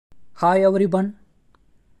Hi everyone.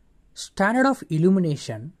 Standard of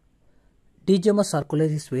illumination DGMS circular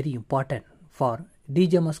is very important for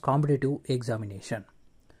DGMS competitive examination.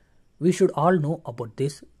 We should all know about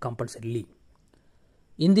this compulsorily.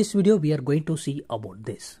 In this video we are going to see about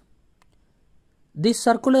this. This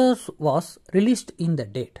circular was released in the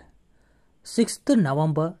date 6th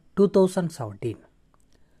November 2017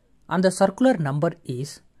 and the circular number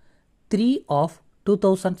is 3 of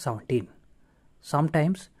 2017.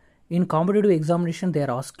 Sometimes in competitive examination they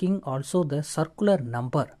are asking also the circular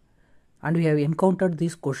number, and we have encountered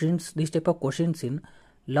these type of questions in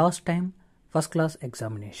last time first class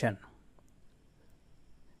examination.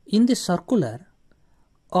 In this circular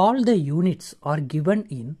all the units are given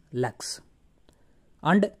in lakhs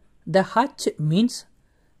and the H means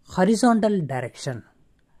horizontal direction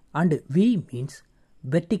and V means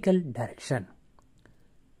vertical direction.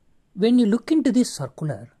 When you look into this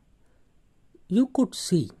circular, you could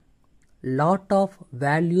see lot of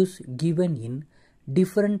values given in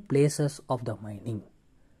different places of the mining.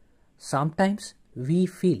 Sometimes we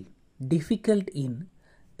feel difficult in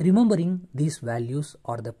remembering these values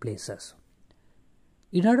or the places.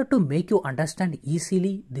 In order to make you understand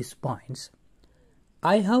easily these points,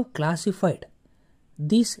 I have classified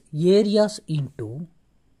these areas into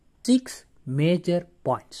 6 major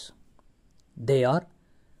points. They are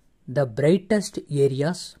the brightest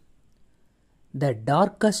areas, the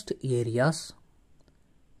darkest areas,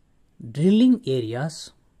 drilling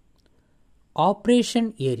areas,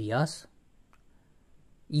 operation areas,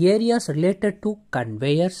 areas related to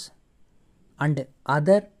conveyors and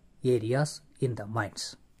other areas in the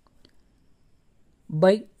mines.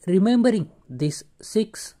 By remembering these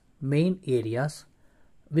 6 main areas,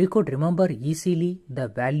 we could remember easily the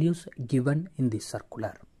values given in this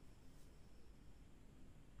circular.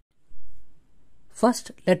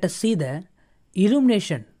 First, let us see the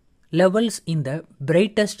illumination levels in the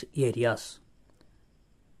brightest areas.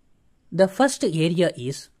 The first area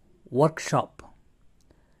is workshop.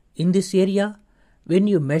 In this area, when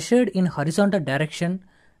you measured in horizontal direction,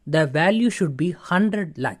 the value should be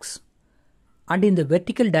 100 lakhs, and in the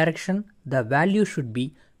vertical direction, the value should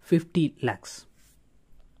be 50 lakhs.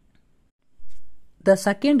 The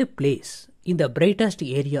second place in the brightest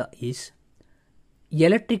area is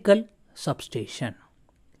electrical substation.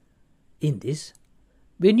 In this,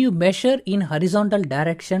 when you measure in horizontal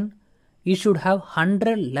direction, it should have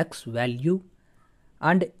 100 lakhs value,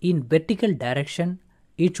 and in vertical direction,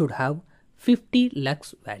 it should have 50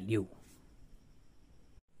 lakhs value.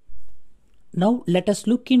 Now let us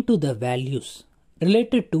look into the values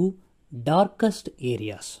related to darkest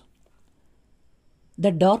areas.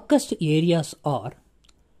 The darkest areas are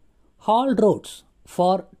haul roads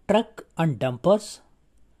for truck and dumpers,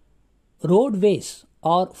 roadways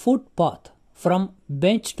or footpath from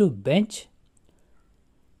bench to bench,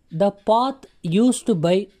 the path used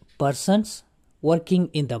by persons working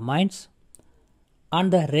in the mines,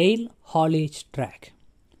 and the rail haulage track.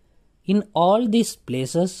 In all these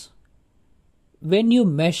places, when you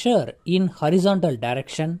measure in horizontal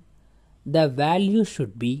direction, the value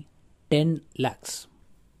should be 10 lakhs.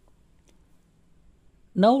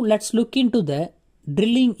 Now let's look into the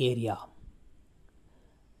drilling area.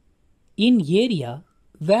 In area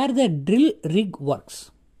where the drill rig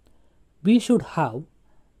works, we should have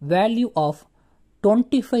value of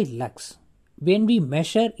 25 lakhs when we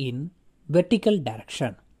measure in vertical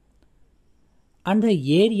direction, and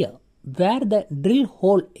the area where the drill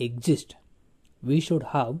hole exists, we should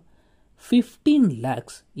have 15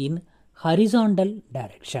 lakhs in horizontal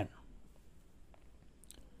direction.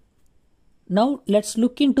 Now let's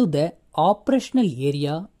look into the operational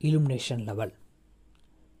area illumination level.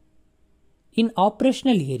 In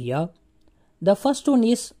operational area, the first one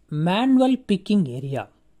is manual picking area.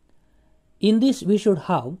 In this we should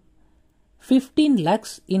have 15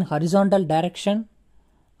 lakhs in horizontal direction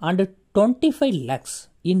and 25 lakhs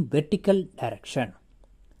in vertical direction.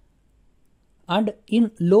 And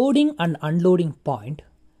in loading and unloading point,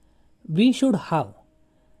 we should have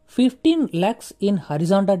 15 lakhs in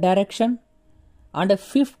horizontal direction and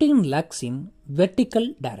 15 lakhs in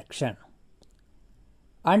vertical direction.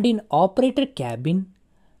 And in operator cabin,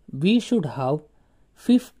 we should have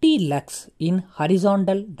 50 lakhs in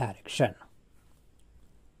horizontal direction.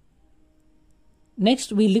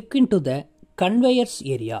 Next we look into the conveyors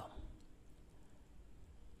area.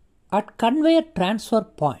 At conveyor transfer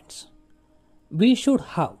points, we should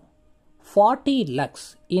have 40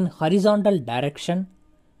 lakhs in horizontal direction,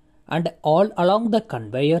 and all along the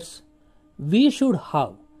conveyors, we should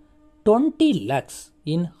have 20 lakhs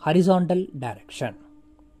in horizontal direction.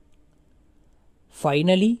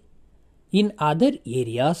 Finally, in other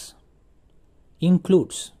areas,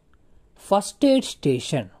 includes first aid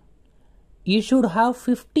station. You should have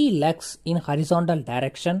 50 legs in horizontal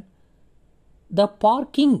direction. The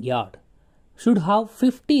parking yard should have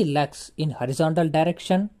 50 legs in horizontal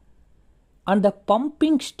direction, and the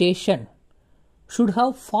pumping station should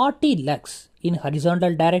have 40 legs in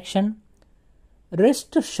horizontal direction.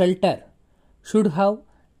 Rest shelter should have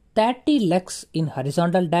 30 legs in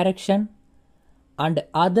horizontal direction, and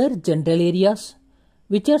other general areas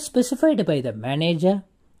which are specified by the manager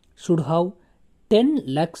should have 10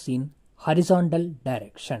 legs in horizontal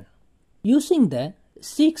direction. Using the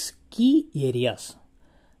 6 key areas,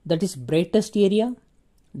 that is brightest area,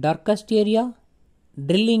 darkest area,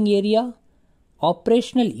 drilling area,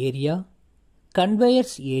 operational area,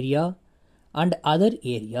 conveyors area and other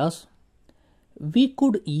areas, we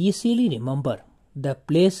could easily remember the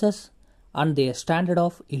places and their standard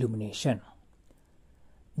of illumination.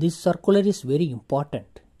 This circular is very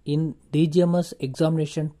important in DGMS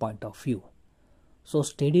examination point of view. So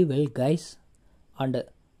study well guys and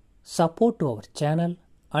support to our channel,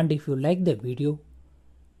 and if you like the video,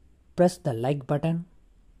 press the like button.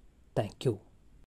 Thank you.